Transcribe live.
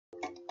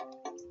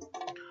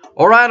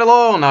Alright,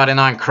 hello,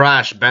 99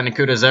 Crash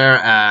Bandicoot is there,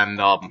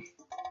 and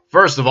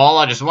first of all,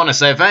 I just want to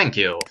say thank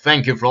you.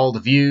 Thank you for all the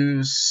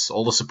views,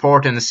 all the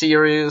support in the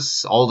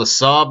series, all the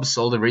subs,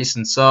 all the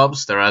recent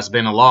subs. There has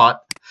been a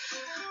lot.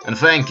 And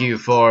thank you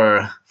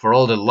for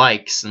all the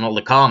likes and all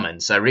the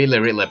comments. I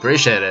really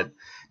appreciate it.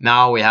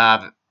 Now we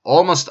have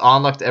almost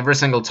unlocked every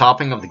single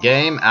topping of the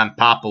game, and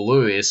Papa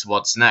Louie is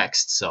what's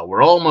next. So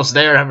we're almost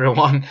there,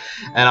 everyone.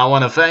 And I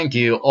want to thank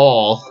you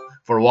all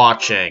for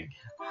watching.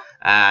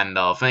 And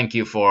thank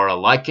you for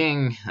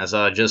liking, as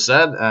I just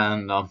said.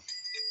 And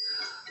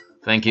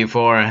thank you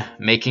for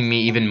making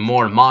me even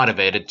more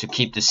motivated to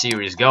keep the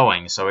series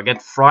going. So we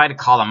get fried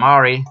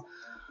calamari.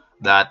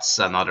 That's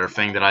another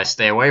thing that I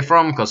stay away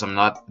from, because I'm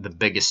not the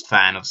biggest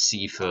fan of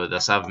seafood,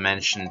 as I've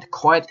mentioned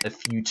quite a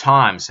few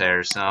times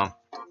here, so...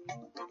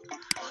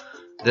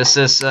 This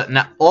is...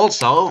 now,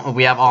 also,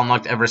 we have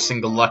unlocked every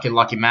single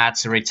Lucky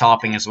Matsuri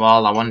topping as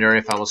well. I wonder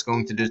if I was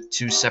going to do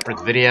 2 separate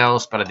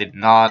videos, but I did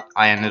not.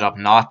 I ended up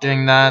not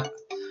doing that.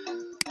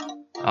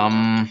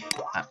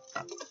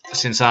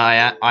 Since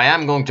I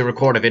am going to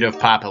record a video of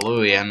Papa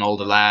Louie and all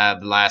the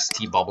last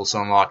T-bubbles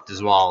unlocked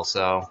as well,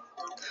 so...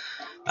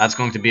 That's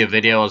going to be a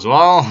video as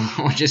well,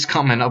 which is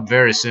coming up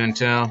very soon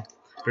too,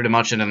 pretty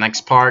much in the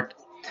next part.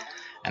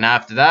 And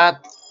after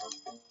that,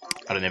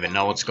 I don't even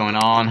know what's going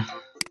on.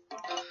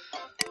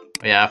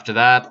 But yeah, after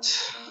that,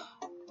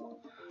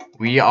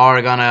 we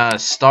are gonna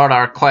start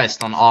our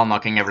quest on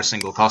unlocking every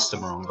single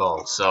customer on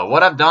gold. So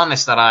what I've done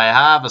is that I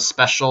have a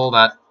special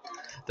that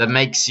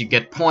makes you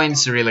get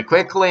points really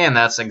quickly, and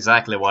that's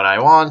exactly what I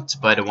want.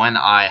 But when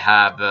I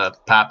have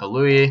Papa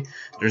Louie,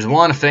 there's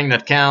one thing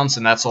that counts,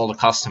 and that's all the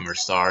customer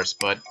stars.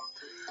 But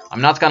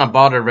I'm not gonna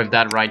bother with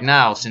that right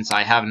now, since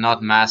I have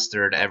not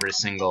mastered every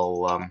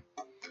single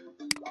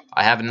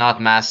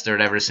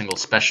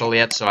special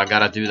yet. So I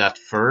gotta do that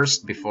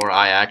first before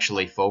I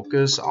actually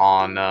focus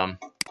on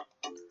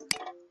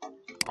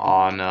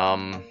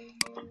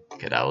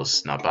okay, that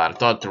was not bad. I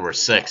thought there were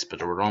 6, but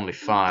there were only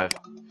 5.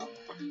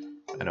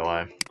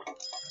 Anyway,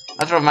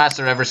 after I've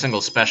mastered every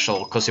single special,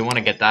 because you want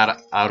to get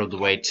that out of the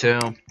way too.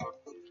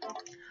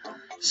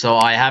 So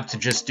I have to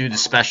just do the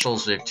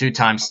specials with 2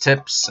 times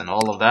tips and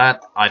all of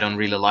that. I don't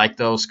really like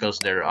those because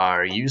they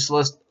are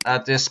useless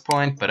at this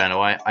point. But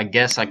anyway, I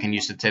guess I can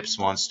use the tips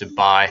once to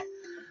buy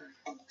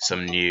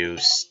some new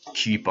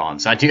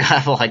coupons. I do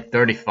have like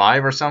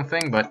 35 or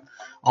something, but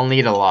I'll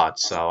need a lot.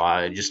 So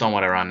I just don't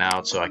want to run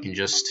out, so I can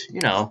just,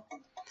 you know,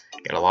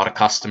 get a lot of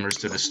customers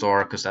to the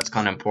store, because that's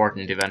kind of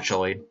important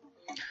eventually.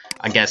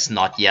 I guess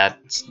not yet,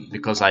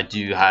 because I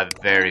do have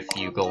very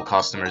few gold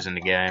customers in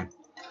the game.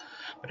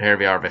 But here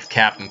we are with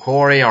Captain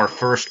Cori, our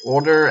first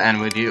order,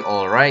 and we do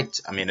alright.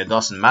 I mean, it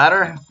doesn't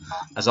matter.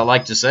 As I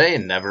like to say,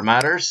 it never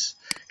matters.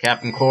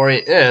 Captain Cori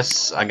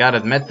is, I gotta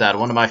admit that,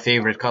 one of my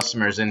favorite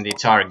customers in the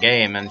entire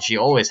game, and she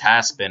always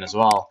has been as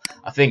well.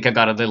 I think I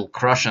got a little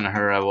crush on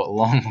her a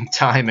long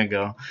time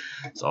ago.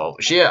 So,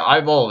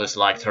 I've always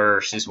liked her.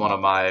 She's one of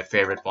my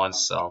favorite ones,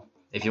 so...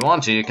 If you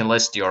want to, you can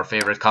list your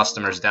favorite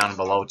customers down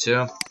below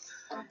too.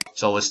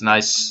 It's always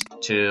nice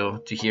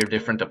to hear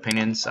different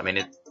opinions. I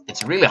mean,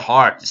 it's really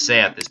hard to say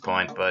at this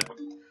point, but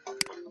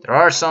there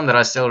are some that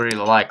I still really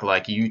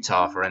like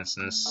Utah, for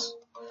instance.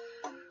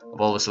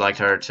 I've always liked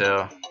her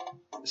too.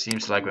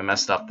 Seems like we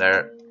messed up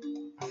there.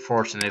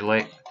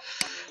 Unfortunately,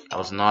 that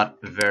was not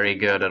very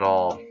good at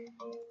all.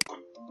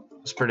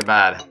 It was pretty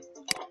bad.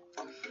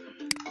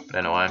 But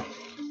anyway,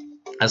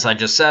 as I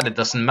just said, it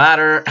doesn't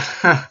matter.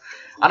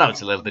 I know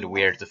it's a little bit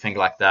weird to think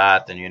like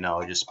that, and you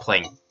know, just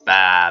playing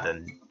bad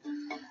and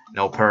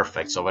no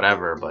perfects or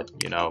whatever,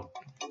 but you know,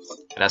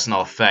 it has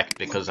no effect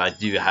because I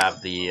do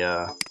have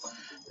the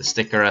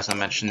sticker, as I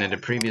mentioned in the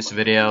previous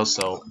video,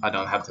 so I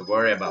don't have to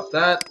worry about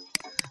that.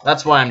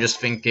 That's why I'm just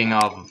thinking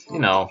of, you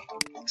know,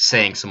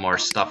 saying some more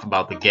stuff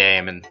about the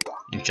game and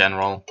in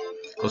general,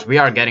 because we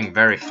are getting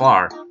very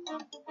far.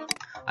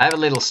 I have a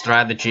little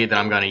strategy that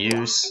I'm gonna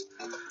use.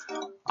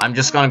 I'm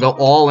just gonna go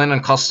all in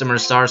on customer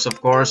stars, of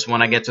course,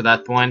 when I get to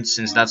that point,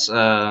 since that's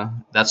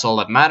all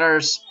that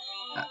matters.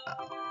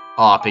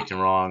 Oh, I picked the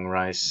wrong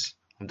rice.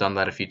 I've done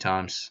that a few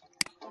times.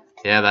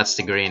 Yeah, that's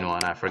the green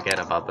one. I forget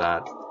about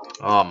that.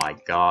 Oh my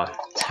god.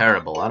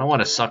 Terrible. I don't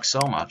want to suck so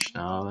much.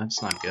 No,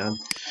 that's not good.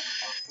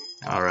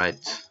 Alright.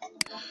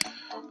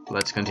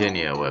 Let's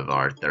continue with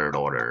our third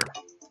order.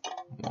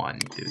 1,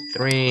 2,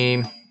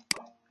 3.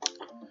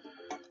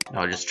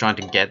 No, just trying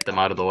to get them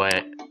out of the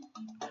way.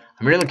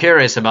 I'm really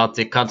curious about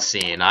the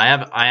cutscene. I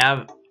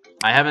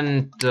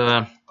haven't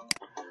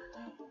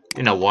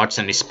you know, watched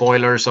any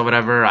spoilers or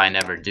whatever. I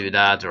never do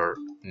that, or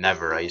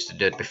never. I used to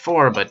do it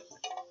before, but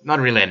not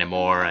really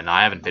anymore, and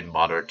I haven't been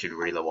bothered to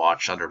really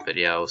watch other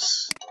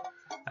videos.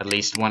 At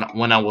least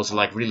when I was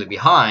like really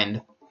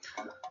behind.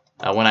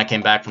 When I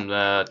came back from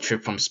the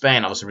trip from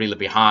Spain, I was really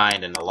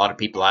behind, and a lot of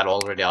people had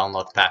already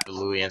unlocked Papa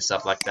Louie and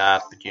stuff like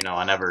that. But you know,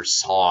 I never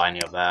saw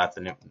any of that,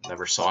 and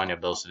never saw any of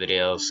those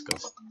videos,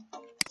 because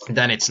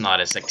then it's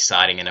not as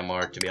exciting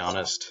anymore, to be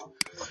honest.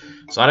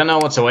 So I don't know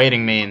what's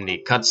awaiting me in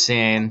the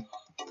cutscene.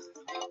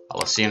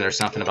 I'll assume there's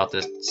something about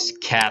this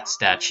cat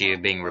statue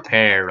being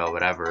repaired or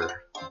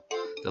whatever.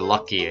 The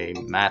lucky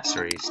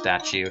Matsuri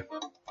statue.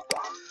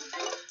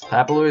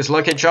 Papa Louie's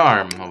Lucky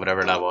Charm, or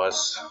whatever that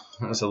was.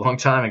 It was a long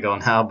time ago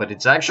now, but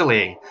it's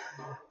actually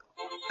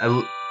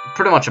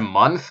pretty much a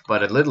month,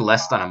 but a little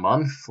less than a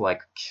month,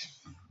 like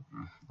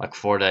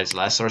 4 days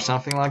less or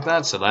something like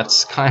that. So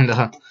that's kind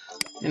of,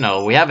 you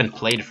know, we haven't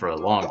played for a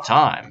long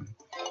time.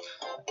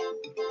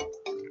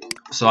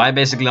 So I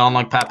basically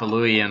unlocked Papa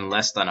Louie in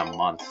less than a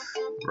month,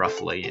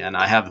 roughly, and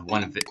I have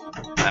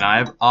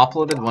I've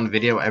uploaded one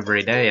video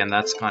every day, and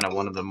that's kind of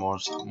one of the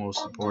most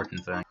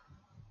important things.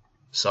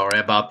 Sorry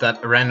about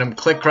that random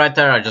click right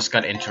there. I just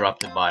got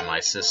interrupted by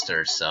my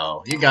sister,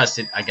 so you guys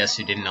I guess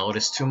you didn't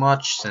notice too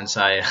much since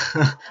I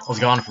was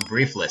gone for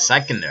briefly a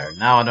second there.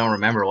 Now I don't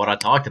remember what I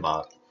talked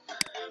about.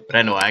 But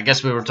anyway, I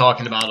guess we were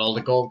talking about all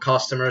the gold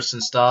customers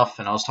and stuff,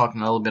 and I was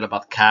talking a little bit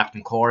about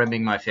Captain Cori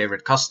being my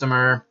favorite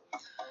customer,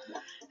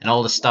 and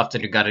all the stuff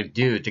that you gotta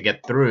do to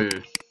get through,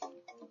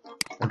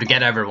 or to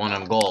get everyone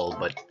on gold.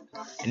 But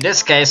in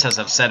this case, as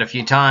I've said a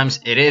few times,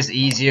 it is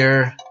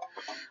easier.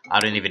 I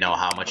don't even know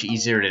how much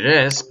easier it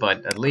is,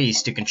 but at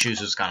least you can choose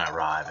who's gonna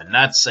arrive, and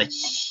that's a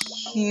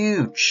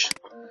huge...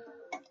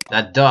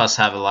 That does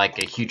have like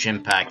a huge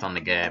impact on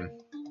the game.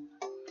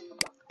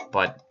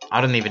 But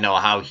I don't even know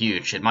how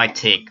huge. It might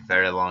take a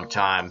very long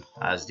time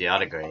as the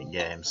other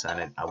games,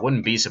 and I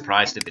wouldn't be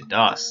surprised if it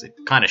does. It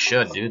kind of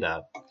should do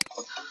that.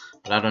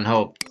 But I don't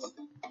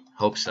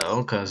hope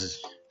so, because,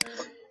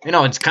 you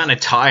know, it's kind of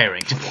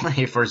tiring to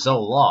play for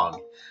so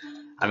long.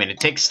 I mean, it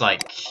takes,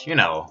 like, you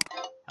know,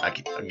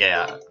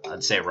 yeah,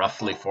 I'd say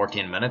roughly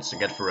 14 minutes to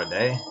get through a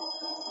day.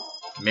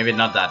 Maybe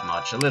not that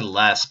much, a little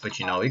less, but,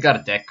 you know, you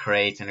gotta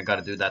decorate and you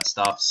gotta do that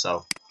stuff,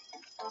 so...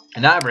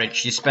 On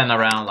average, you spend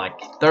around, like,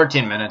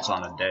 13 minutes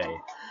on a day.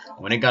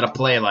 When you gotta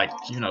play, like,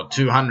 you know,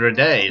 200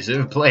 days,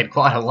 you've played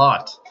quite a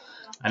lot.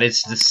 And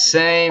it's the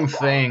same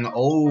thing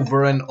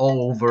over and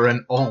over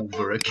and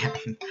over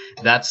again.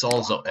 That's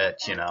also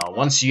it, you know.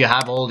 Once you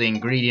have all the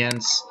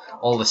ingredients,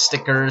 all the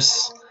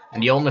stickers,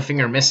 and the only thing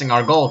you're missing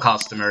are gold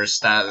customers,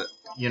 that,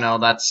 you know,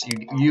 that's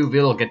you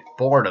will get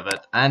bored of it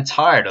and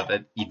tired of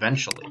it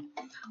eventually.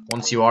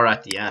 Once you are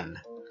at the end.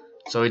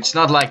 So it's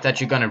not like that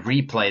you're gonna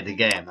replay the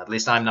game. At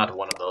least I'm not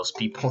one of those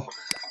people.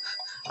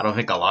 I don't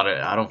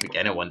think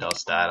anyone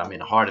does that. I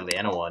mean, hardly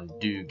anyone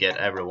do get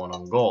everyone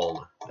on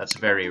gold. That's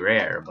very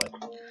rare, but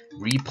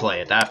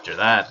replay it after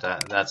that,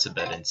 that's a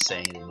bit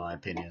insane in my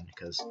opinion,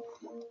 because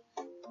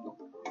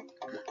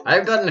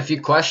I've gotten a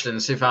few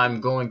questions if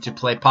I'm going to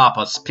play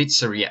Papa's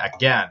Pizzeria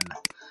again,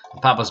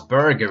 Papa's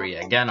Burgery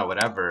again, or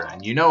whatever,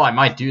 and you know I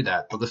might do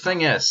that, but the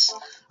thing is,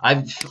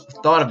 I've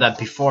thought of that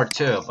before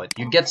too, but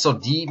you get so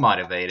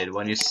demotivated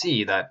when you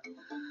see that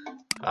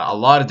a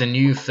lot of the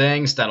new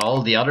things that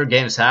all the other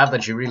games have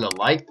that you really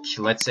like,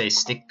 let's say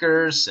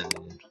stickers and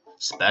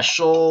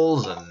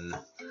specials and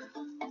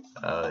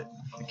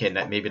okay,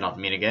 maybe not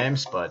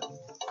minigames, but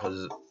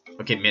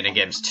okay,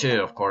 minigames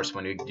too, of course,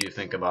 when you do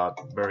think about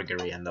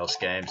Burgery and those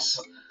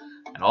games,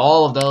 and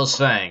all of those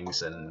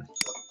things, and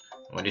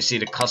when you see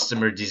the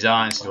customer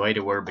designs the way they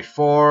were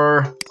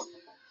before,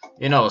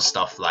 you know,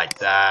 stuff like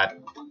that,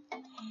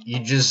 you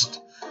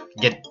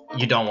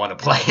don't want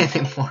to play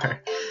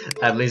anymore.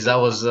 At least that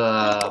was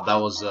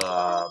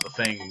the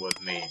thing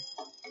with me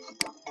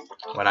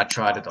when I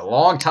tried it a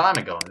long time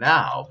ago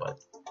now, but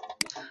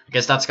I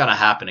guess that's gonna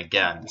happen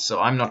again. So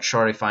I'm not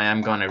sure if I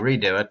am gonna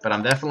redo it, but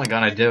I'm definitely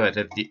gonna do it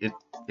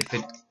if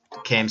it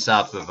comes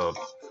out with a,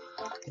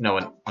 you know,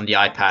 on the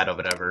iPad or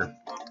whatever.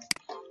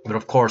 But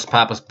of course,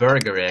 Papa's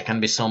Burgery can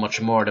be so much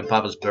more than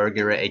Papa's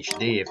Burgery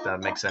HD, if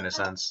that makes any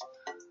sense.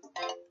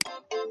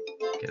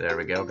 Okay, there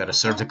we go. Gotta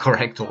serve the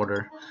correct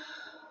order.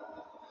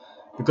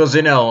 Because,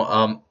 you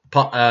know,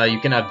 you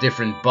can have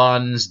different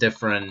buns,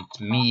 different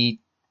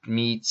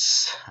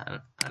meats,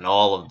 and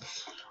all of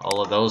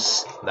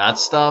that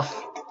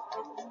stuff.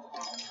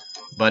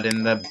 But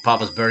in the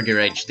Papa's Burger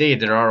HD,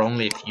 there are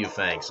only a few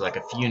things, like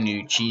a few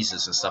new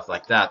cheeses and stuff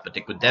like that. But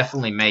they could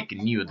definitely make a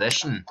new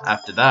edition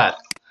after that.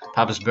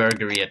 Papa's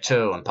Burgeria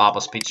 2 and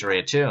Papa's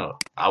Pizzeria 2.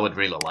 I would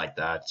really like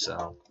that,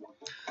 so...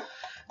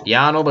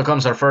 Diano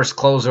becomes our first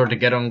closer to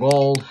get on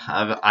gold.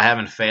 I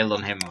haven't failed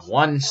on him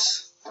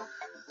once,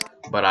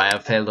 but I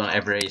have failed on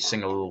every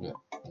single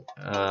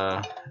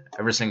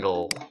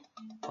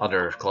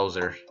other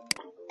closer,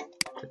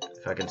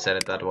 if I can say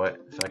it that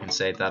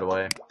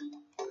way.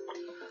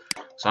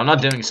 So I'm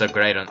not doing so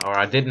great on, or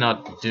I did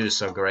not do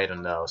so great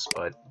on those,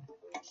 but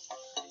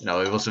you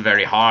know, it was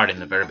very hard in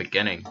the very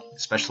beginning,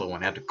 especially when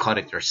you had to cut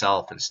it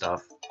yourself and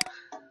stuff.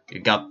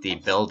 You got the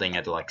building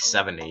at like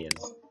 70 and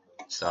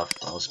stuff.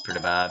 That was pretty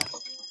bad.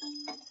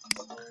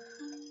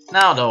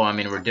 Now though, I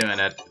mean, we're doing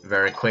it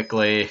very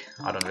quickly.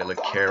 I don't really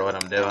care what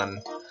I'm doing.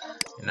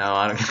 You know,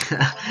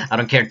 I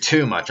don't care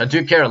too much. I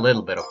do care a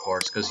little bit, of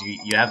course, because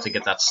you have to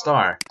get that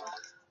star.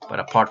 But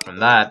apart from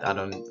that,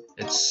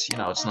 it's, you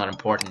know, it's not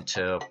important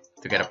to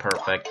get a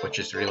perfect, which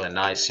is really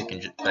nice. You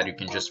can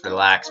just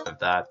relax with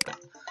that. But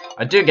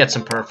I do get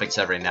some perfects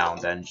every now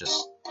and then,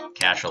 just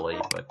casually.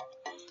 But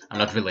I'm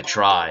not really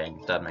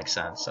trying, if that makes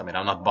sense. I mean,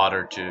 I'm not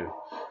bothered to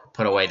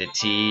put away the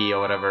tea or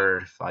whatever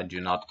if I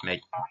do not make...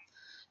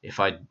 If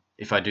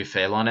I do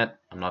fail on it,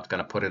 I'm not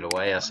gonna put it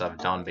away as I've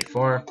done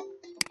before.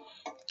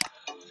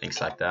 Things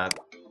like that.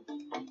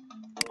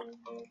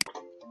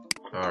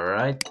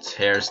 Alright,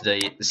 here's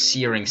the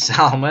searing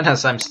salmon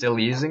as I'm still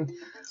using.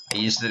 I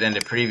used it in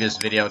the previous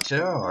video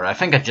too, or I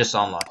think I just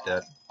unlocked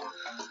it.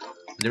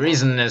 The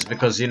reason is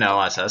because, you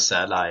know, as I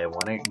said, I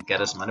want to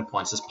get as many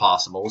points as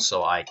possible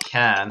so I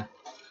can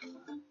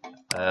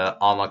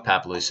unlock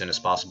Papillon as soon as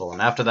possible.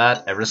 And after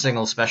that, every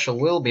single special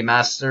will be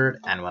mastered,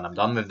 and when I'm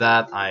done with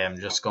that, I am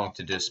just going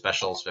to do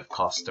specials with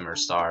customer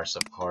stars,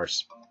 of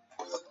course.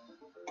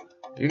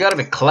 You gotta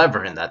be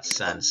clever in that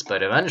sense,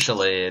 but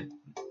eventually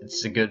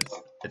it's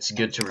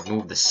good to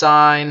remove the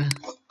sign.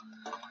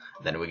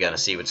 Then we're gonna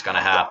see what's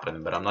gonna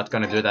happen, but I'm not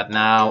gonna do that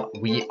now.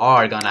 We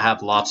are gonna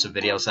have lots of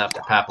videos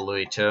after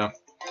Papillon too.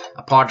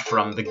 Apart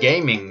from the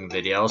gaming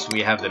videos,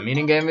 we have the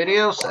minigame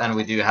videos, and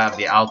we do have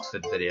the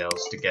outfit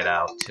videos to get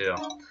out too.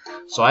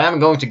 So I am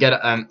going to get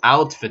an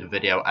outfit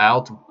video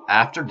out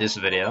after this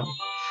video.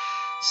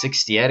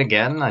 68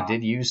 again, I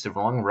did use the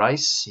wrong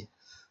rice.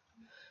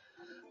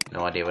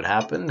 No idea what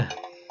happened.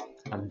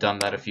 I've done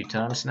that a few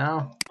times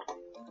now.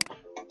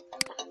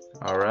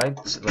 Alright,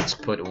 let's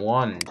put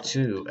 1,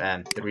 2,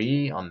 and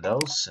 3 on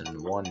those,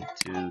 and 1,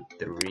 2,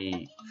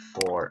 3,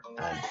 4,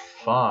 and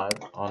 5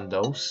 on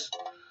those.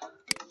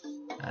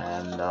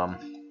 And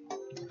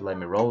let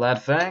me roll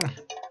that thing.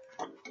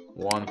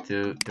 1,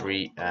 2,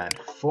 3, and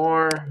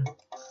 4.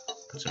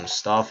 Put some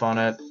stuff on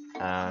it,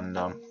 and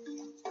I'm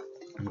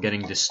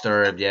getting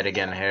disturbed yet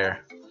again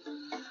here.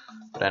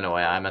 But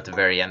anyway, I'm at the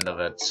very end of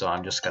it, so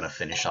I'm just gonna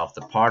finish off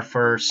the part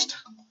first.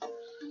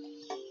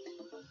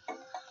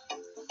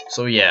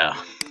 So yeah,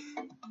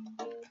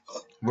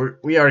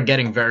 we are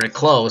getting very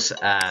close,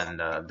 and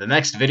the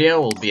next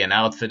video will be an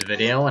outfit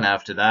video, and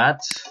after that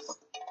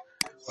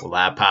we'll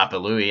have Papa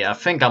Louie. I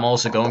think I'm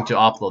also going to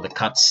upload the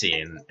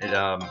cutscene,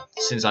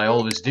 since I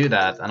always do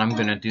that, and I'm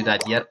gonna do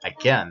that yet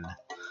again.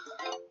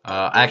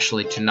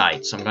 Actually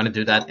tonight, so I'm gonna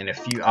do that in a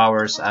few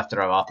hours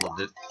after I've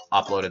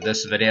uploaded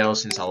this video,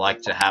 since I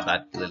like to have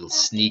that little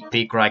sneak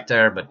peek right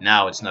there. But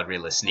now it's not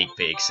really a sneak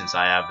peek, since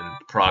I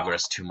haven't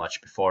progressed too much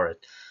before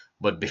it.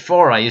 But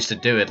before, I used to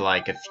do it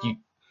like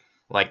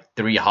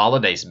 3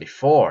 holidays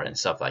before and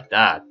stuff like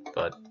that.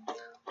 But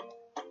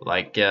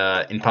like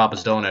in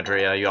Papa's Donut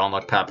area, you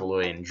unlock Papa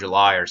Louie in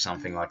July or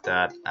something like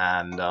that.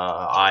 And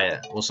I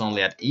was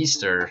only at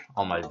Easter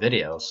on my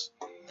videos,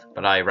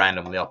 but I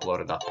randomly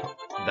uploaded that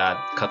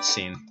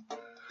cutscene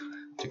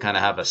to kind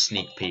of have a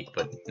sneak peek.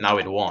 But now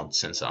it won't,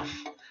 since I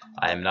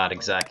am not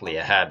exactly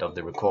ahead of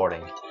the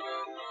recording.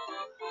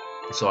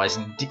 So I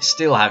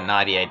still have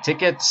 98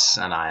 tickets,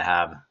 and I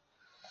have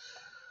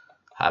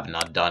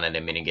not done any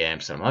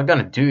minigames. I'm not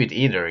gonna do it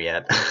either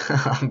yet.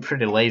 I'm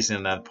pretty lazy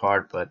in that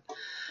part, but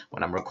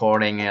when I'm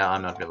recording,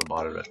 I'm not really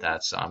bothered with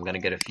that. So I'm gonna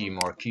get a few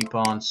more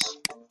coupons,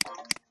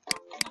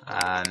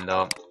 and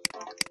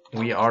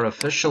we are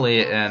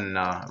officially in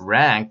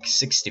rank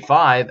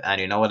 65,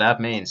 and you know what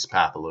that means?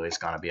 Papa Louie is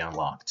gonna be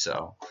unlocked.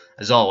 So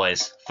as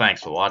always,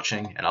 thanks for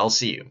watching, and I'll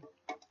see you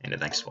in the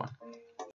next one.